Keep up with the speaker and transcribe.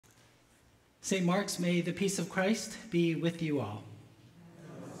St. Mark's, may the peace of Christ be with you all.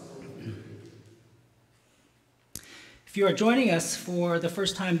 If you are joining us for the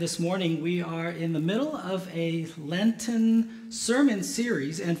first time this morning, we are in the middle of a Lenten sermon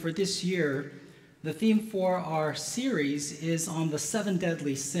series, and for this year, the theme for our series is on the 7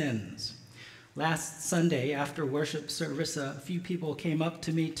 deadly sins. Last Sunday, after worship service, a few people came up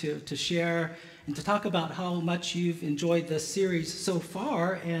to me to share and to talk about how much you've enjoyed the series so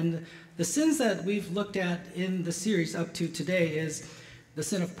far, and the sins that we've looked at in the series up to today is the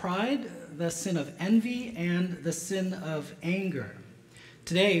sin of pride, the sin of envy, and the sin of anger.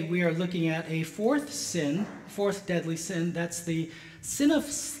 Today we are looking at a fourth deadly sin, that's the sin of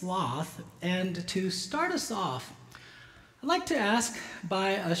sloth. And to start us off, I'd like to ask by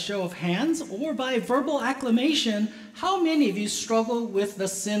a show of hands or by verbal acclamation, how many of you struggle with the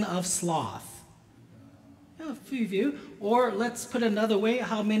sin of sloth? A few of you. Or let's put it another way,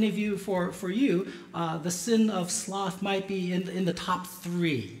 how many of you, for you, the sin of sloth might be in the top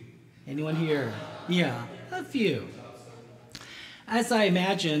 3? Anyone here? Yeah, a few. As I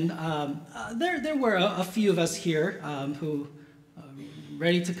imagine, there were a few of us here who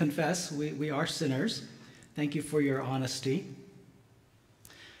ready to confess we are sinners. Thank you for your honesty.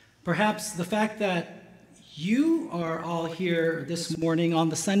 Perhaps the fact that you are all here this morning on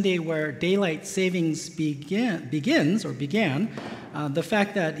the Sunday where daylight savings began, the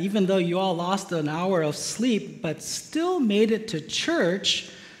fact that even though you all lost an hour of sleep but still made it to church,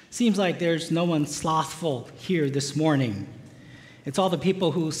 seems like there's no one slothful here this morning. It's all the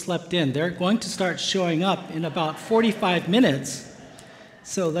people who slept in. They're going to start showing up in about 45 minutes,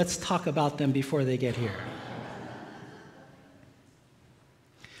 so let's talk about them before they get here.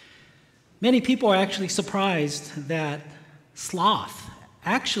 Many people are actually surprised that sloth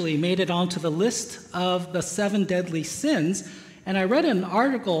actually made it onto the list of the 7 deadly sins. And I read an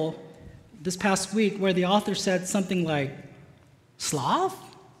article this past week where the author said something like, sloth?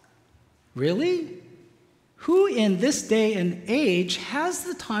 Really? Who in this day and age has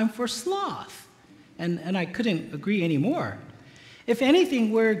the time for sloth? And I couldn't agree anymore. If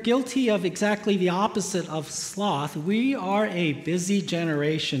anything, we're guilty of exactly the opposite of sloth. We are a busy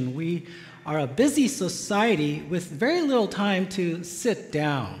generation. We are a busy society with very little time to sit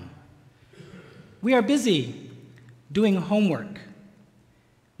down. We are busy doing homework.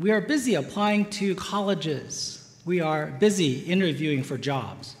 We are busy applying to colleges. We are busy interviewing for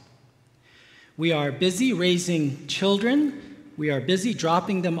jobs. We are busy raising children. We are busy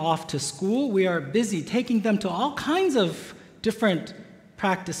dropping them off to school. We are busy taking them to all kinds of different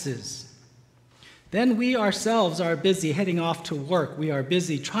practices. Then we ourselves are busy heading off to work. We are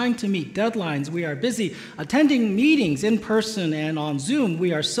busy trying to meet deadlines. We are busy attending meetings in person and on Zoom.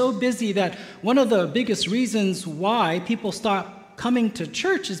 We are so busy that one of the biggest reasons why people stop coming to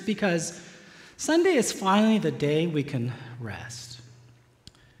church is because Sunday is finally the day we can rest.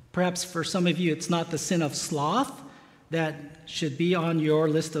 Perhaps for some of you, it's not the sin of sloth that should be on your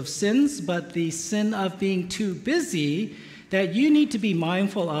list of sins, but the sin of being too busy that you need to be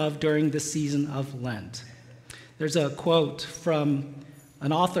mindful of during the season of Lent. There's a quote from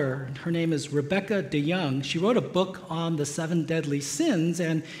an author. Her name is Rebecca DeYoung. She wrote a book on the 7 deadly sins,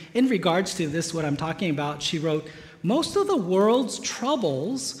 and in regards to this, what I'm talking about, she wrote, most of the world's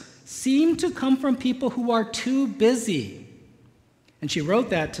troubles seem to come from people who are too busy. And she wrote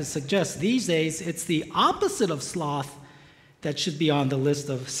that to suggest these days it's the opposite of sloth that should be on the list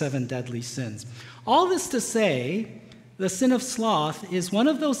of 7 deadly sins. All this to say, the sin of sloth is one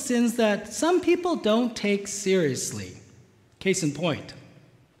of those sins that some people don't take seriously. Case in point,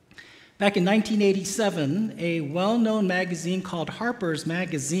 back in 1987, a well-known magazine called Harper's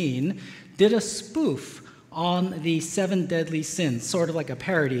Magazine did a spoof on the 7 deadly sins, sort of like a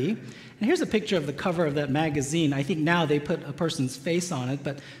parody. And here's a picture of the cover of that magazine. I think now they put a person's face on it,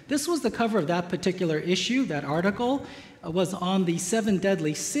 but this was the cover of that particular issue. That article was on the 7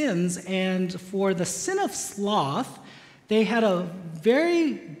 deadly sins, and for the sin of sloth, they had a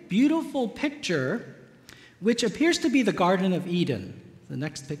very beautiful picture, which appears to be the Garden of Eden. The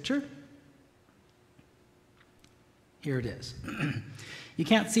next picture. Here it is. You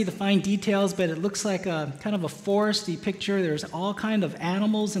can't see the fine details, but it looks like a kind of a foresty picture. There's all kind of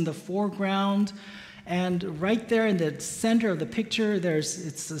animals in the foreground. And right there in the center of the picture,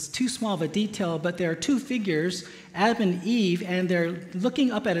 it's too small of a detail, but there are 2 figures, Adam and Eve, and they're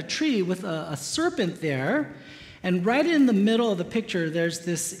looking up at a tree with a serpent there. And right in the middle of the picture, there's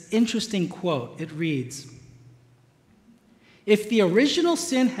this interesting quote. It reads, "If the original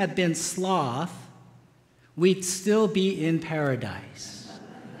sin had been sloth, we'd still be in paradise."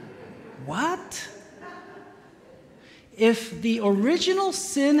 What? if the original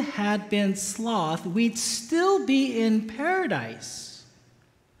sin had been sloth, we'd still be in paradise.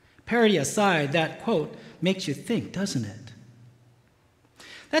 Parody aside, that quote makes you think, doesn't it?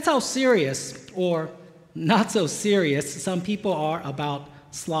 That's how serious, or not so serious, some people are about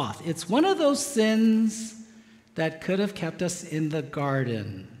sloth. It's one of those sins that could have kept us in the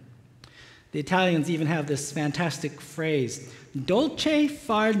garden. The Italians even have this fantastic phrase, dolce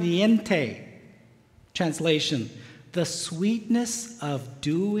far niente. Translation, the sweetness of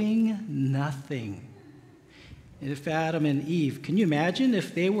doing nothing. If Adam and Eve, can you imagine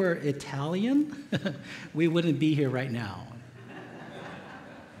if they were Italian? We wouldn't be here right now.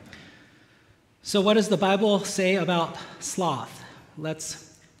 So what does the Bible say about sloth?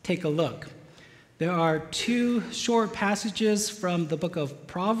 Let's take a look. There are two short passages from the book of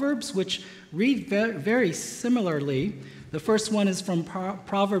Proverbs which read very similarly. The first one is from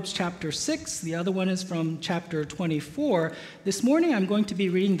Proverbs chapter 6. The other one is from chapter 24. This morning I'm going to be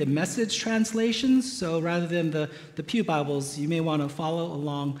reading the Message translation, so rather than the Pew Bibles, you may want to follow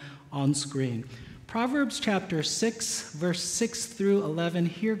along on screen. Proverbs chapter 6, verse 6 through 11.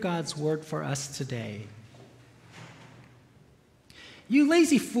 Hear God's word for us today. You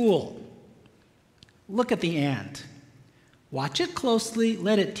lazy fool, look at the ant. Watch it closely,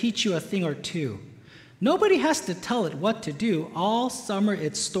 let it teach you a thing or two. Nobody has to tell it what to do. All summer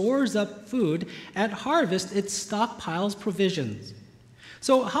it stores up food. At harvest it stockpiles provisions.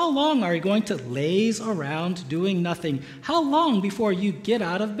 So how long are you going to laze around doing nothing? How long before you get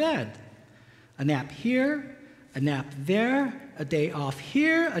out of bed? A nap here, a nap there, a day off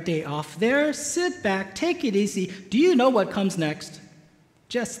here, a day off there. Sit back, take it easy. Do you know what comes next?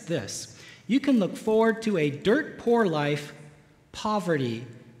 Just this. You can look forward to a dirt-poor life, poverty,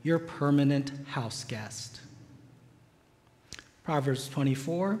 your permanent house guest. Proverbs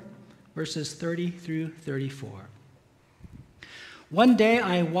 24, verses 30 through 34. One day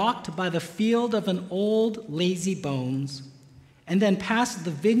I walked by the field of an old lazy bones, and then past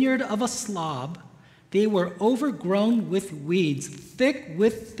the vineyard of a slob. They were overgrown with weeds, thick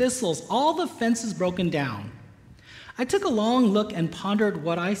with thistles, all the fences broken down. I took a long look and pondered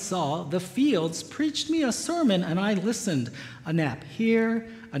what I saw. The fields preached me a sermon, and I listened. A nap here,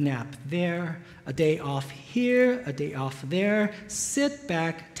 a nap there, a day off here, a day off there. Sit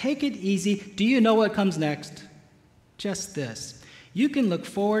back, take it easy. Do you know what comes next? Just this. You can look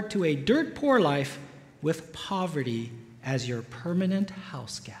forward to a dirt-poor life with poverty as your permanent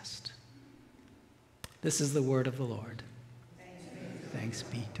house guest. This is the word of the Lord. Thanks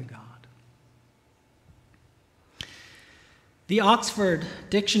be to God. The Oxford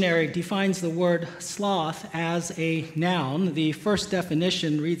Dictionary defines the word sloth as a noun. The first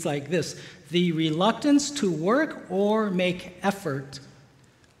definition reads like this: the reluctance to work or make effort,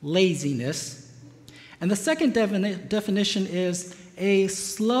 laziness. And the second definition is a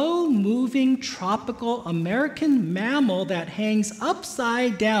slow-moving tropical American mammal that hangs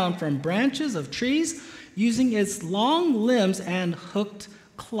upside down from branches of trees using its long limbs and hooked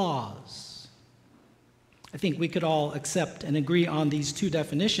claws. I think we could all accept and agree on these two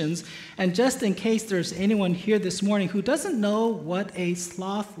definitions. And just in case there's anyone here this morning who doesn't know what a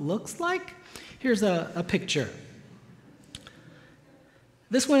sloth looks like, here's a picture.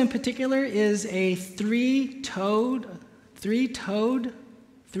 This one in particular is a three-clawed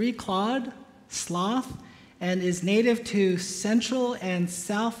sloth and is native to Central and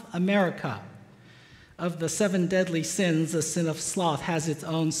South America. Of the 7 deadly sins, the sin of sloth has its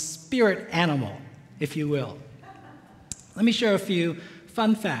own spirit animal, if you will. Let me share a few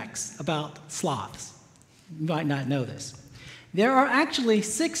fun facts about sloths. You might not know this. There are actually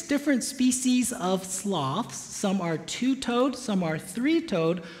 6 different species of sloths. Some are 2-toed, some are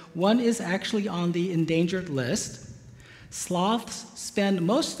 3-toed. One is actually on the endangered list. Sloths spend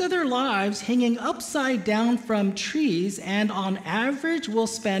most of their lives hanging upside down from trees, and on average will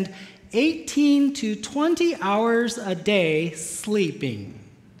spend 18 to 20 hours a day sleeping.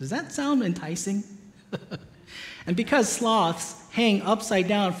 Does that sound enticing? And because sloths hang upside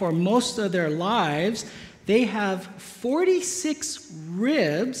down for most of their lives, they have 46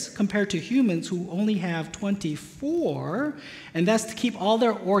 ribs compared to humans who only have 24, and that's to keep all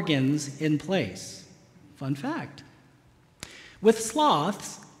their organs in place. Fun fact. With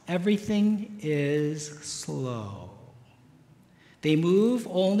sloths, everything is slow. They move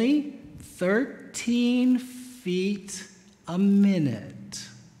only 13 feet a minute.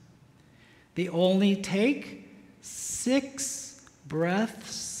 They only take 6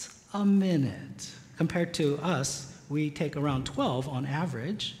 breaths a minute. Compared to us, we take around 12 on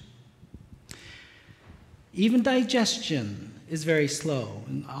average. Even digestion is very slow,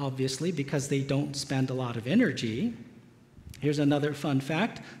 obviously, because they don't spend a lot of energy. Here's another fun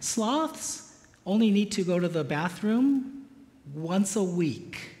fact. Sloths only need to go to the bathroom once a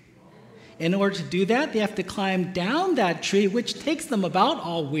week. In order to do that, they have to climb down that tree, which takes them about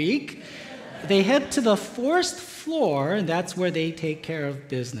all week. They head to the forest floor, and that's where they take care of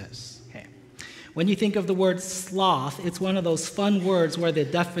business. Okay. When you think of the word sloth, it's one of those fun words where the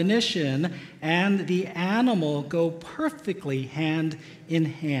definition and the animal go perfectly hand in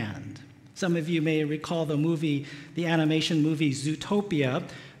hand. Some of you may recall the animation movie Zootopia.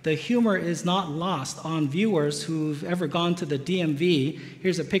 The humor is not lost on viewers who've ever gone to the DMV.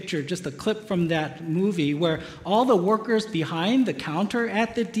 Here's a picture, just a clip from that movie, where all the workers behind the counter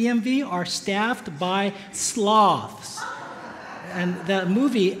at the DMV are staffed by sloths. And that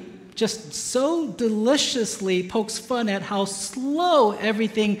movie just so deliciously pokes fun at how slow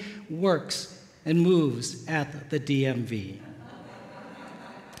everything works and moves at the DMV.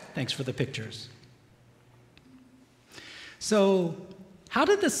 Thanks for the pictures. So, how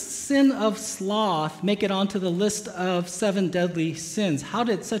did the sin of sloth make it onto the list of 7 deadly sins? How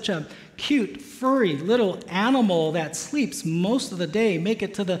did such a cute, furry little animal that sleeps most of the day make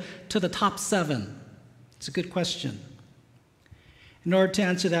it to the top 7? It's a good question. In order to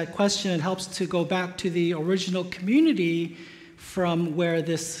answer that question, it helps to go back to the original community from where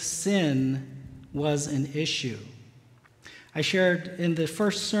this sin was an issue. I shared in the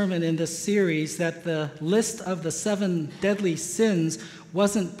first sermon in this series that the list of the 7 deadly sins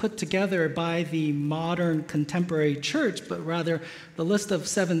wasn't put together by the modern contemporary church, but rather the list of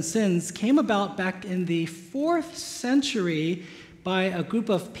 7 sins came about back in the 4th century by a group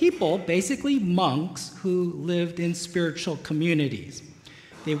of people, basically monks, who lived in spiritual communities.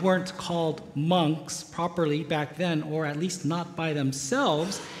 They weren't called monks properly back then, or at least not by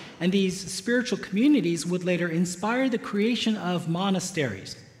themselves. And these spiritual communities would later inspire the creation of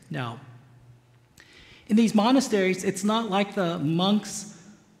monasteries. Now, in these monasteries, it's not like the monks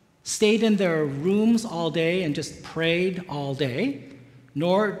stayed in their rooms all day and just prayed all day,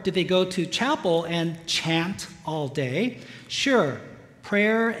 nor did they go to chapel and chant all day. Sure,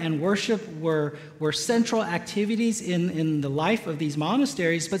 prayer and worship were central activities in the life of these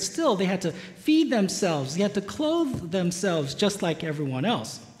monasteries, but still they had to feed themselves, they had to clothe themselves just like everyone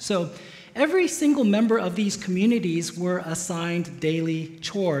else. So every single member of these communities were assigned daily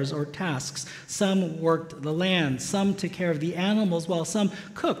chores or tasks. Some worked the land, some took care of the animals, while some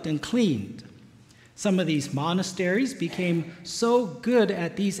cooked and cleaned. Some of these monasteries became so good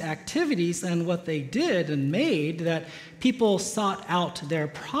at these activities and what they did and made that people sought out their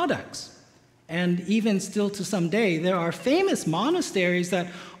products. And even still to some day, there are famous monasteries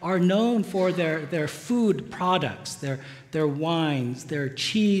that are known for their food products, their wines, their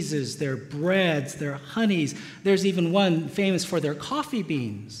cheeses, their breads, their honeys. There's even one famous for their coffee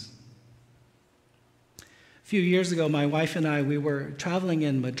beans. A few years ago, my wife and I, we were traveling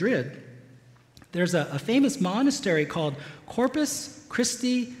in Madrid. There's a famous monastery called Corpus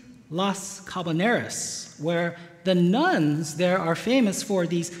Christi Las Cabaneras, where the nuns there are famous for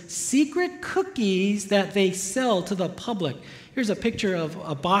these secret cookies that they sell to the public. Here's a picture of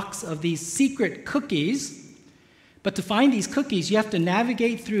a box of these secret cookies. But to find these cookies, you have to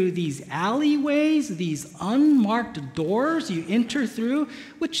navigate through these alleyways, these unmarked doors you enter through,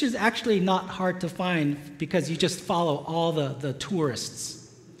 which is actually not hard to find because you just follow all the tourists.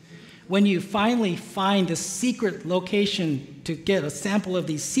 When you finally find a secret location to get a sample of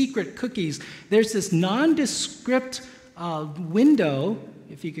these secret cookies, there's this nondescript window,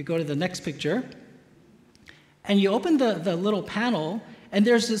 if you could go to the next picture, and you open the little panel, and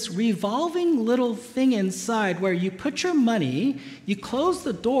there's this revolving little thing inside where you put your money, you close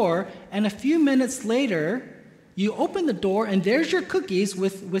the door, and a few minutes later, you open the door, and there's your cookies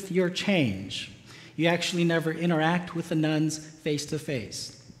with your change. You actually never interact with the nuns face to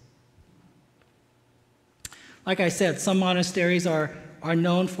face. Like I said, some monasteries are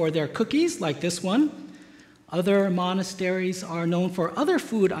known for their cookies, like this one. Other monasteries are known for other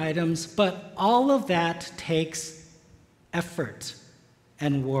food items, but all of that takes effort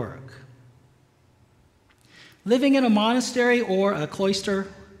and work. Living in a monastery or a cloister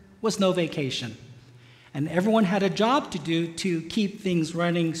was no vacation, and everyone had a job to do to keep things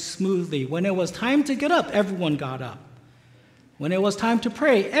running smoothly. When it was time to get up, everyone got up. When it was time to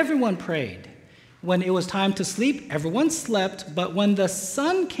pray, everyone prayed. When it was time to sleep, everyone slept, but when the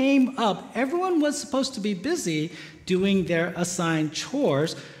sun came up, everyone was supposed to be busy doing their assigned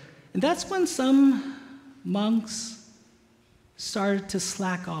chores. And that's when some monks started to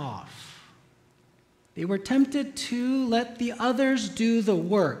slack off. They were tempted to let the others do the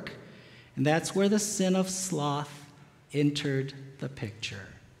work. And that's where the sin of sloth entered the picture.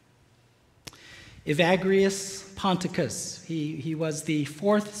 Evagrius Ponticus, he was the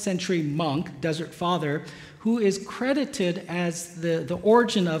 4th century monk, desert father, who is credited as the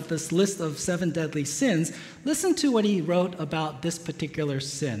origin of this list of 7 deadly sins. Listen to what he wrote about this particular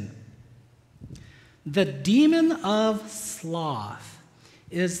sin. The demon of sloth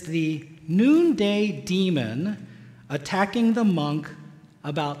is the noonday demon attacking the monk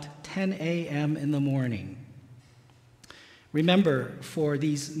about 10 a.m. in the morning. Remember, for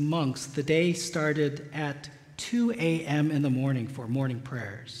these monks, the day started at 2 a.m. in the morning for morning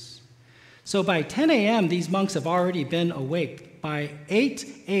prayers. So by 10 a.m., these monks have already been awake. By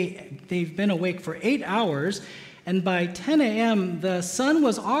 8 a.m., they've been awake for 8 hours, and by 10 a.m., the sun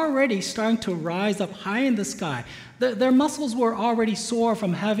was already starting to rise up high in the sky. Their muscles were already sore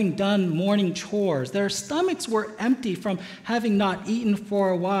from having done morning chores. Their stomachs were empty from having not eaten for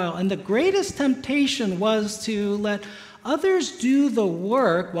a while, and the greatest temptation was to let others do the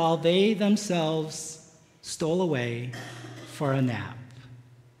work while they themselves stole away for a nap.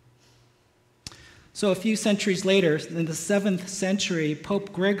 So a few centuries later, in the 7th century,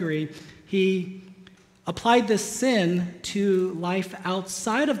 Pope Gregory, he applied this sin to life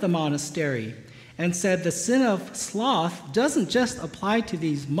outside of the monastery and said the sin of sloth doesn't just apply to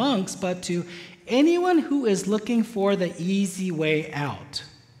these monks, but to anyone who is looking for the easy way out.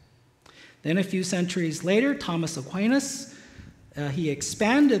 Then a few centuries later, Thomas Aquinas, he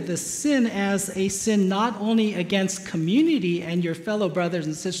expanded the sin as a sin not only against community and your fellow brothers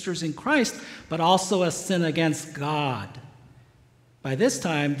and sisters in Christ, but also a sin against God. By this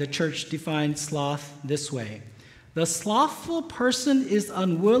time, the church defined sloth this way: the slothful person is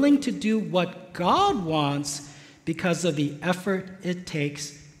unwilling to do what God wants because of the effort it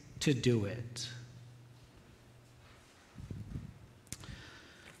takes to do it.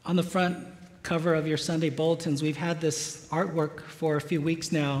 On the front cover of your Sunday bulletins, we've had this artwork for a few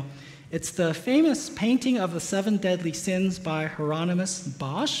weeks now. It's the famous painting of the 7 deadly sins by Hieronymus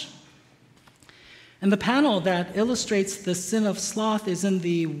Bosch. And the panel that illustrates the sin of sloth is in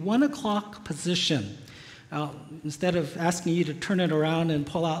the 1 o'clock position. Instead of asking you to turn it around and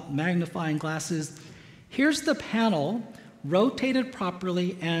pull out magnifying glasses, here's the panel rotated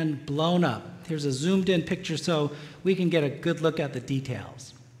properly and blown up. Here's a zoomed in picture so we can get a good look at the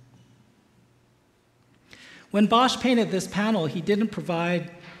details. When Bosch painted this panel, he didn't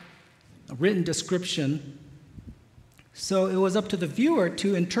provide a written description, so it was up to the viewer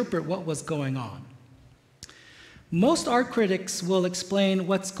to interpret what was going on. Most art critics will explain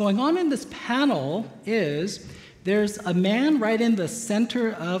what's going on in this panel is there's a man right in the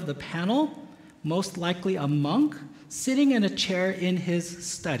center of the panel, most likely a monk, sitting in a chair in his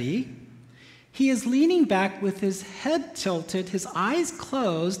study. He is leaning back with his head tilted, his eyes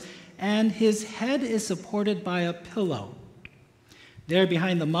closed, and his head is supported by a pillow. There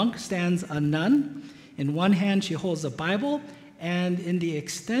behind the monk stands a nun. In one hand, she holds a Bible, and in the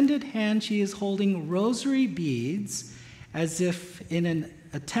extended hand, she is holding rosary beads as if in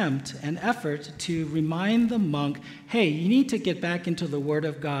an effort to remind the monk, hey, you need to get back into the Word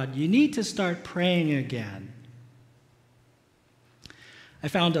of God. You need to start praying again. I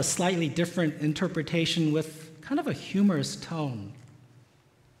found a slightly different interpretation with kind of a humorous tone.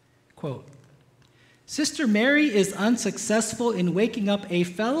 Quote, Sister Mary is unsuccessful in waking up a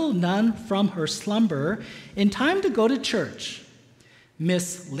fellow nun from her slumber in time to go to church.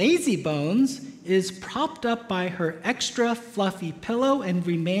 Miss Lazybones is propped up by her extra fluffy pillow and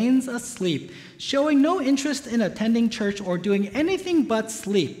remains asleep, showing no interest in attending church or doing anything but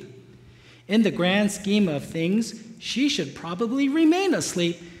sleep. In the grand scheme of things, she should probably remain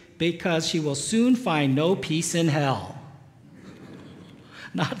asleep because she will soon find no peace in hell.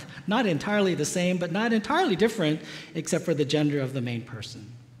 Not entirely the same, but not entirely different, except for the gender of the main person.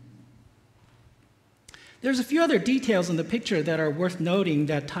 There's a few other details in the picture that are worth noting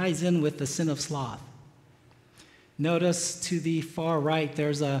that ties in with the sin of sloth. Notice to the far right,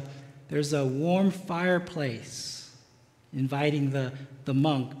 there's a warm fireplace inviting the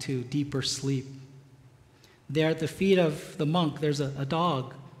monk to deeper sleep. There at the feet of the monk, there's a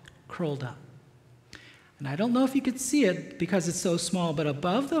dog curled up. And I don't know if you could see it because it's so small, but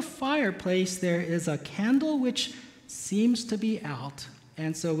above the fireplace there is a candle which seems to be out.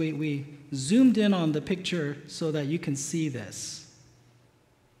 And so we zoomed in on the picture so that you can see this.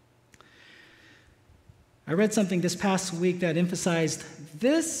 I read something this past week that emphasized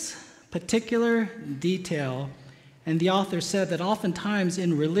this particular detail, and the author said that oftentimes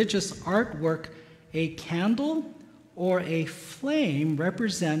in religious artwork, a candle or a flame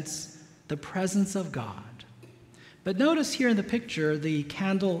represents the presence of God. But notice here in the picture, the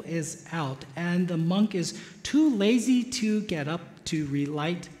candle is out, and the monk is too lazy to get up to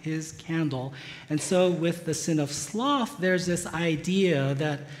relight his candle. And so with the sin of sloth, there's this idea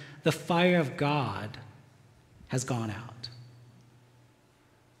that the fire of God has gone out.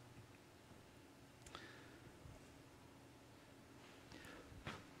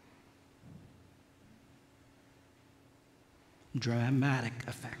 Dramatic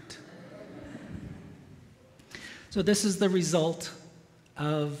effect. So this is the result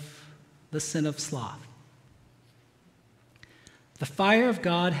of the sin of sloth. The fire of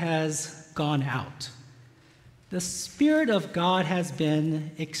God has gone out. The Spirit of God has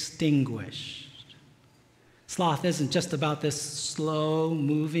been extinguished. Sloth isn't just about this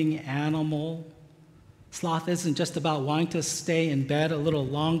slow-moving animal. Sloth isn't just about wanting to stay in bed a little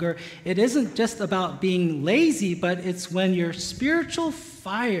longer. It isn't just about being lazy, but it's when your spiritual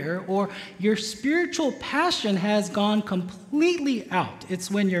fire or your spiritual passion has gone completely out.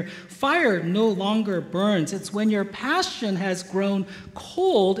 It's when your fire no longer burns. It's when your passion has grown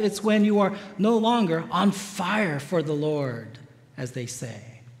cold. It's when you are no longer on fire for the Lord, as they say.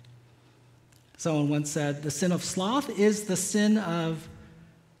 Someone once said, the sin of sloth is the sin of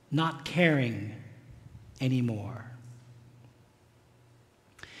not caring anymore.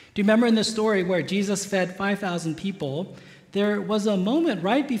 Do you remember in the story where Jesus fed 5,000 people? There was a moment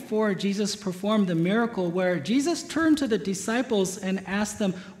right before Jesus performed the miracle where Jesus turned to the disciples and asked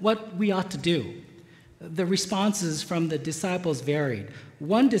them what we ought to do. The responses from the disciples varied.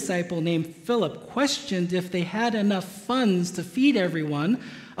 One disciple named Philip questioned if they had enough funds to feed everyone.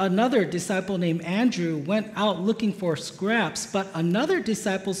 Another disciple named Andrew went out looking for scraps, but another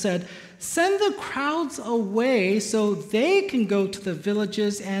disciple said, "Send the crowds away so they can go to the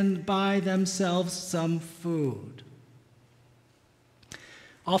villages and buy themselves some food."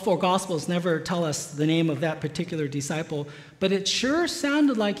 All four Gospels never tell us the name of that particular disciple, but it sure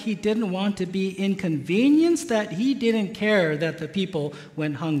sounded like he didn't want to be inconvenienced, that he didn't care that the people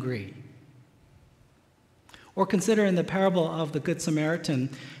went hungry. Or consider in the parable of the Good Samaritan,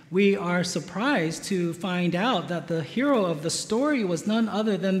 we are surprised to find out that the hero of the story was none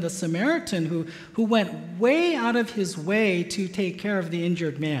other than the Samaritan who went way out of his way to take care of the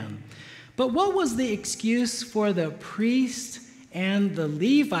injured man. But what was the excuse for the priest and the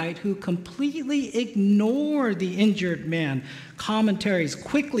Levite who completely ignored the injured man? Commentaries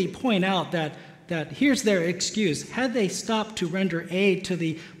quickly point out that here's their excuse. Had they stopped to render aid to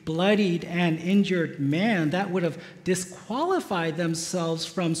the bloodied and injured man, that would have disqualified themselves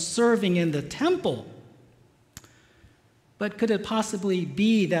from serving in the temple. But could it possibly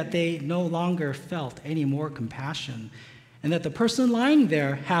be that they no longer felt any more compassion, and that the person lying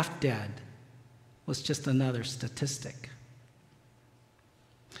there, half dead, was just another statistic?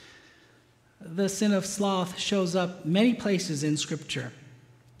 The sin of sloth shows up many places in Scripture.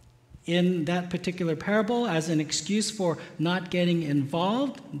 In that particular parable, as an excuse for not getting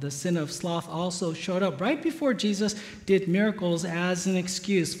involved, the sin of sloth also showed up right before Jesus did miracles as an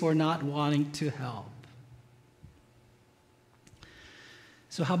excuse for not wanting to help.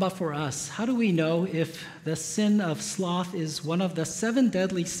 So how about for us? How do we know if the sin of sloth is one of the 7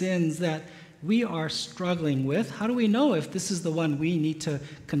 deadly sins that we are struggling with? How do we know if this is the one we need to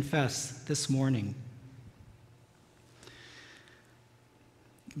confess this morning?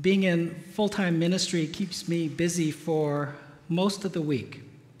 Being in full-time ministry keeps me busy for most of the week.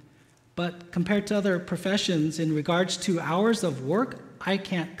 But compared to other professions, in regards to hours of work, I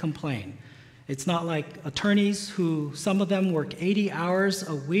can't complain. It's not like attorneys who, some of them work 80 hours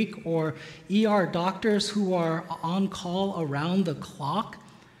a week, or ER doctors who are on call around the clock.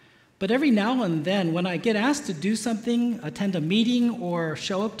 But every now and then, when I get asked to do something, attend a meeting, or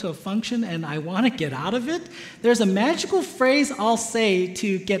show up to a function, and I want to get out of it, there's a magical phrase I'll say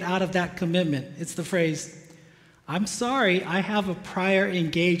to get out of that commitment. It's the phrase, "I'm sorry, I have a prior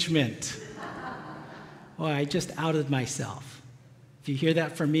engagement." Well, I just outed myself. If you hear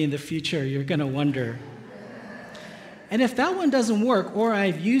that from me in the future, you're going to wonder. And if that one doesn't work, or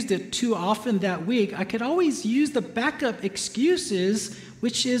I've used it too often that week, I could always use the backup excuses,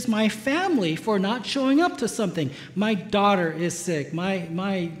 which is my family for not showing up to something. My daughter is sick.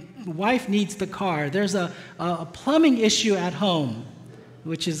 My wife needs the car. There's a plumbing issue at home,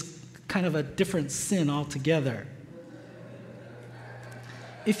 which is kind of a different sin altogether.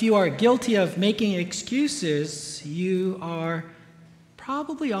 If you are guilty of making excuses, you are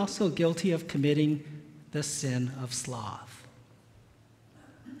probably also guilty of committing the sin of sloth.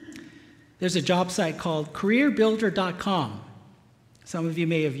 There's a job site called careerbuilder.com. Some of you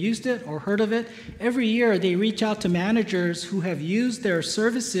may have used it or heard of it. Every year they reach out to managers who have used their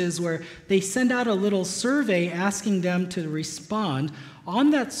services, where they send out a little survey asking them to respond.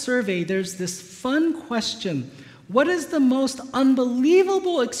 On that survey, there's this fun question: What is the most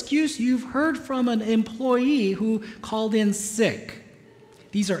unbelievable excuse you've heard from an employee who called in sick?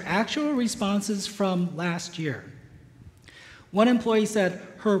 These are actual responses from last year. One employee said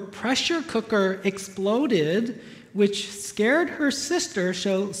her pressure cooker exploded, which scared her sister,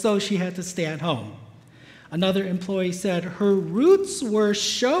 so she had to stay at home. Another employee said her roots were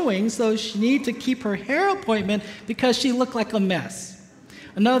showing, so she needed to keep her hair appointment because she looked like a mess.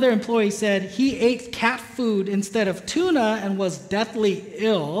 Another employee said he ate cat food instead of tuna and was deathly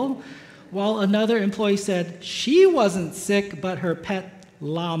ill, while another employee said she wasn't sick, but her pet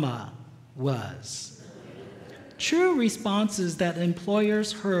llama was. True responses that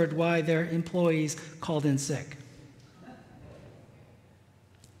employers heard why their employees called in sick.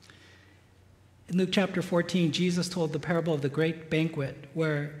 In Luke chapter 14, Jesus told the parable of the great banquet,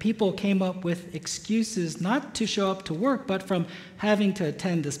 where people came up with excuses not to show up to work, but from having to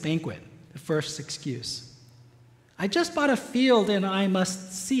attend this banquet. The first excuse: I just bought a field and I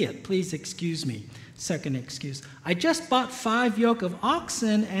must see it. Please excuse me. Second excuse: I just bought 5 yoke of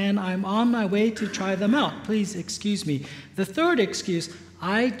oxen and I'm on my way to try them out. Please excuse me. The third excuse: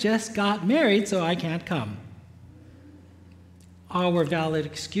 I just got married, so I can't come. All were valid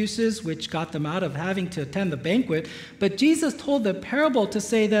excuses which got them out of having to attend the banquet, but Jesus told the parable to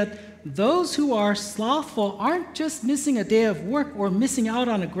say that those who are slothful aren't just missing a day of work or missing out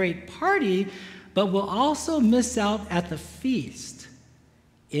on a great party, but will also miss out at the feast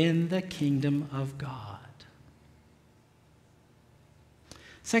in the kingdom of God.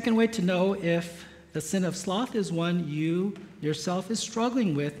 Second way to know if the sin of sloth is one you yourself is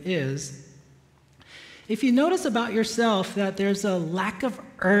struggling with is if you notice about yourself that there's a lack of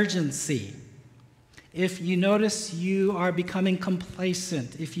urgency, if you notice you are becoming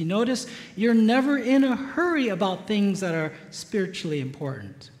complacent, if you notice you're never in a hurry about things that are spiritually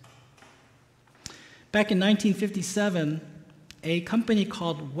important. Back in 1957, a company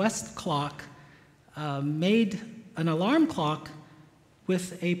called West Clock made an alarm clock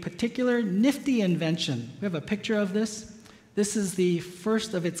with a particular nifty invention. We have a picture of this. This is the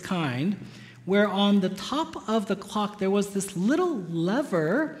first of its kind, where on the top of the clock there was this little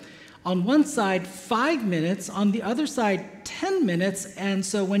lever. On one side, 5 minutes, on the other side, 10 minutes, and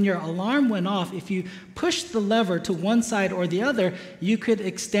so when your alarm went off, if you pushed the lever to one side or the other, you could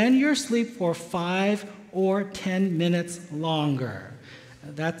extend your sleep for 5 or 10 minutes longer.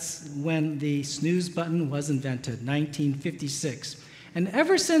 That's when the snooze button was invented, 1956. And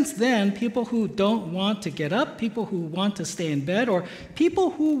ever since then, people who don't want to get up, people who want to stay in bed, or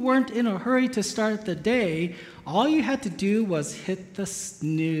people who weren't in a hurry to start the day, all you had to do was hit the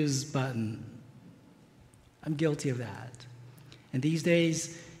snooze button. I'm guilty of that. And these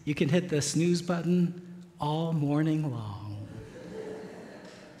days, you can hit the snooze button all morning long.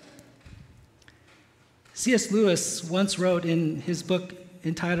 C.S. Lewis once wrote in his book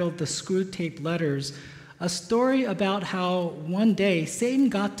entitled The Screwtape Letters a story about how one day Satan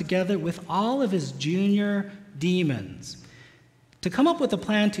got together with all of his junior demons to come up with a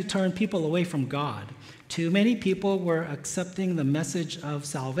plan to turn people away from God. Too many people were accepting the message of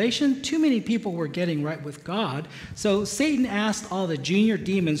salvation. Too many people were getting right with God. So Satan asked all the junior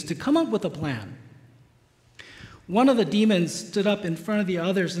demons to come up with a plan. One of the demons stood up in front of the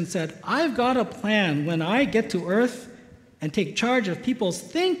others and said, "I've got a plan. When I get to earth and take charge of people's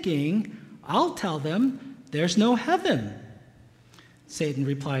thinking, I'll tell them there's no heaven." Satan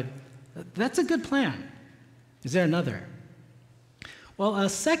replied, "That's a good plan. Is there another?" Well, a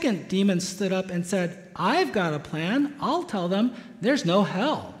second demon stood up and said, "I've got a plan. I'll tell them there's no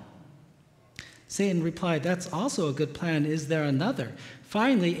hell." Satan replied, "That's also a good plan. Is there another?"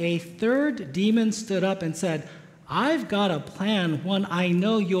 Finally, a third demon stood up and said, "I've got a plan, one I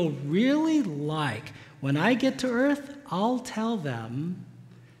know you'll really like. When I get to earth, I'll tell them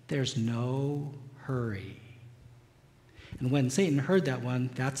there's no hurry." And when Satan heard that one,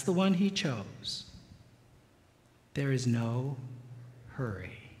 that's the one he chose. There is no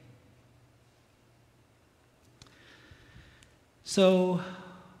hurry. So,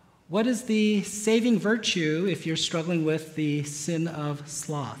 what is the saving virtue if you're struggling with the sin of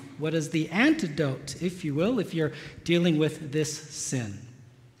sloth? What is the antidote, if you will, if you're dealing with this sin?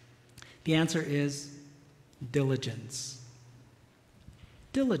 The answer is diligence.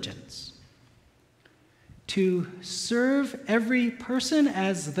 Diligence. To serve every person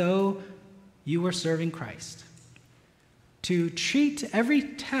as though you were serving Christ. To treat every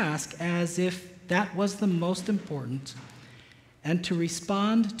task as if that was the most important, and to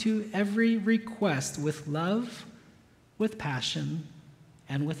respond to every request with love, with passion,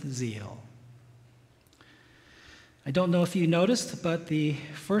 and with zeal. I don't know if you noticed, but the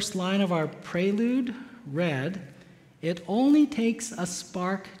first line of our prelude read, It only takes a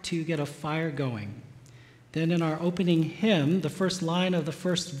spark to get a fire going. Then in our opening hymn, the first line of the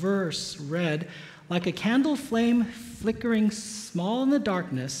first verse read, "Like a candle flame flickering small in the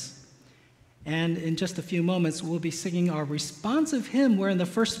darkness." And in just a few moments, we'll be singing our responsive hymn where in the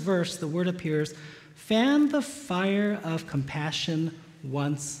first verse the word appears, "Fan the fire of compassion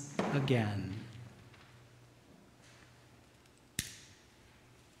once again."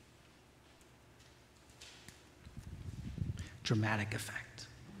 Dramatic effect.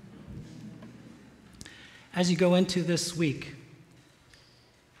 As you go into this week,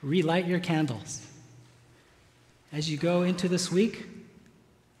 relight your candles. As you go into this week,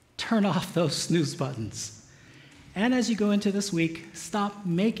 turn off those snooze buttons. And as you go into this week, stop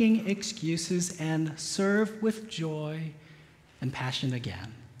making excuses and serve with joy and passion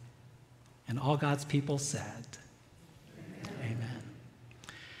again. And all God's people said, Amen.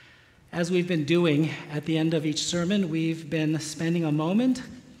 As we've been doing at the end of each sermon, we've been spending a moment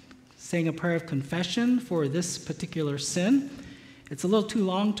saying a prayer of confession for this particular sin. It's a little too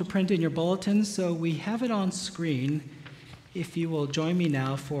long to print in your bulletin, so we have it on screen. If you will join me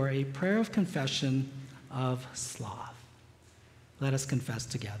now for a prayer of confession of sloth. Let us confess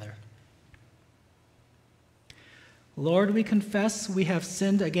together. Lord, we confess we have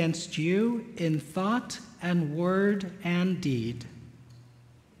sinned against you in thought and word and deed.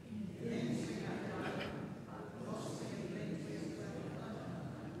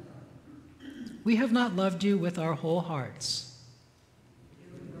 We have not loved you with our whole hearts.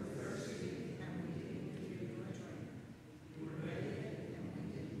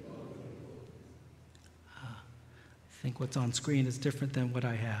 I think what's on screen is different than what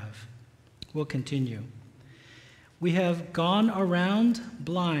I have. We'll continue. We have gone around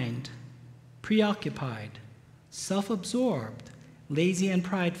blind, preoccupied, self-absorbed, lazy and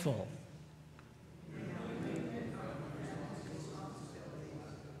prideful.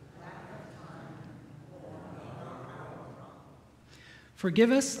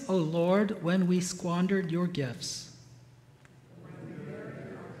 Forgive us, O Lord, when we squandered your gifts.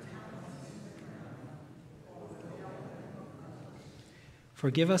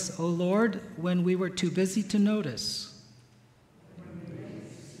 Forgive us, O Lord, when we were too busy to notice.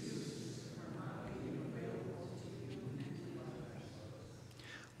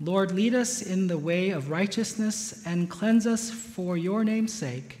 Lord, lead us in the way of righteousness and cleanse us for your name's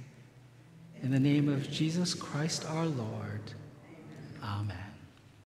sake. In the name of Jesus Christ our Lord. Amen.